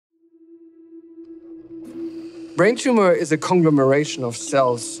Brain tumor is a conglomeration of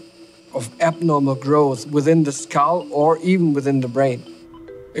cells of abnormal growth within the skull or even within the brain.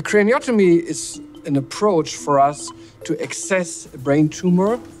 A craniotomy is an approach for us to access a brain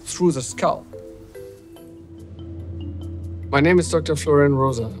tumor through the skull. My name is Dr. Florian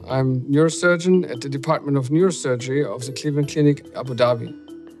Rosa. I'm neurosurgeon at the Department of Neurosurgery of the Cleveland Clinic, Abu Dhabi.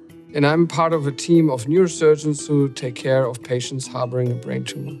 And I'm part of a team of neurosurgeons who take care of patients harboring a brain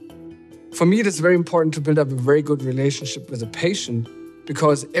tumor. For me, it is very important to build up a very good relationship with the patient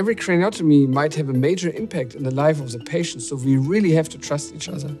because every craniotomy might have a major impact in the life of the patient, so we really have to trust each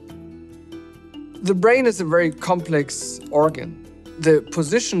other. The brain is a very complex organ. The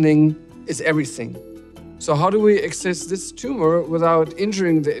positioning is everything. So how do we access this tumor without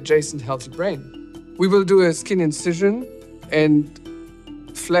injuring the adjacent healthy brain? We will do a skin incision and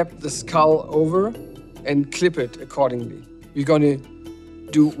flap the skull over and clip it accordingly. We're going to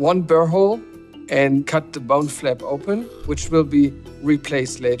do one burr hole and cut the bone flap open, which will be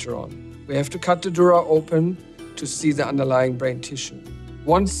replaced later on. We have to cut the dura open to see the underlying brain tissue.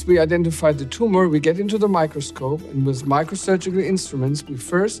 Once we identify the tumor, we get into the microscope, and with microsurgical instruments, we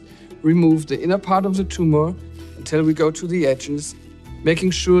first remove the inner part of the tumor until we go to the edges,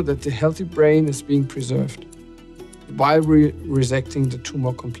 making sure that the healthy brain is being preserved while resecting the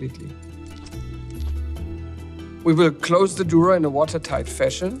tumor completely. We will close the dura in a watertight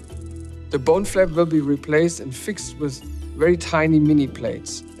fashion. The bone flap will be replaced and fixed with very tiny mini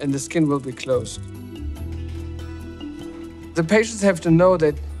plates, and the skin will be closed. The patients have to know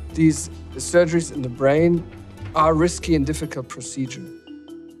that these surgeries in the brain are risky and difficult procedure.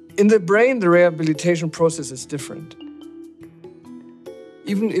 In the brain, the rehabilitation process is different.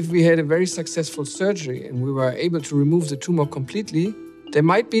 Even if we had a very successful surgery and we were able to remove the tumor completely, there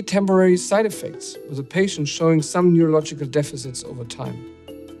might be temporary side effects with the patient showing some neurological deficits over time.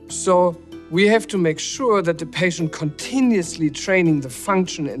 So we have to make sure that the patient continuously training the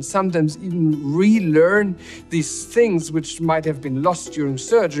function and sometimes even relearn these things which might have been lost during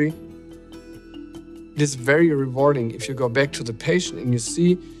surgery. It is very rewarding if you go back to the patient and you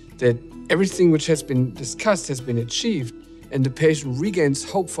see that everything which has been discussed has been achieved and the patient regains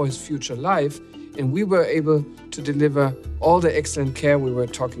hope for his future life, and we were able to deliver all the excellent care we were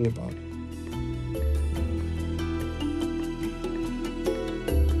talking about.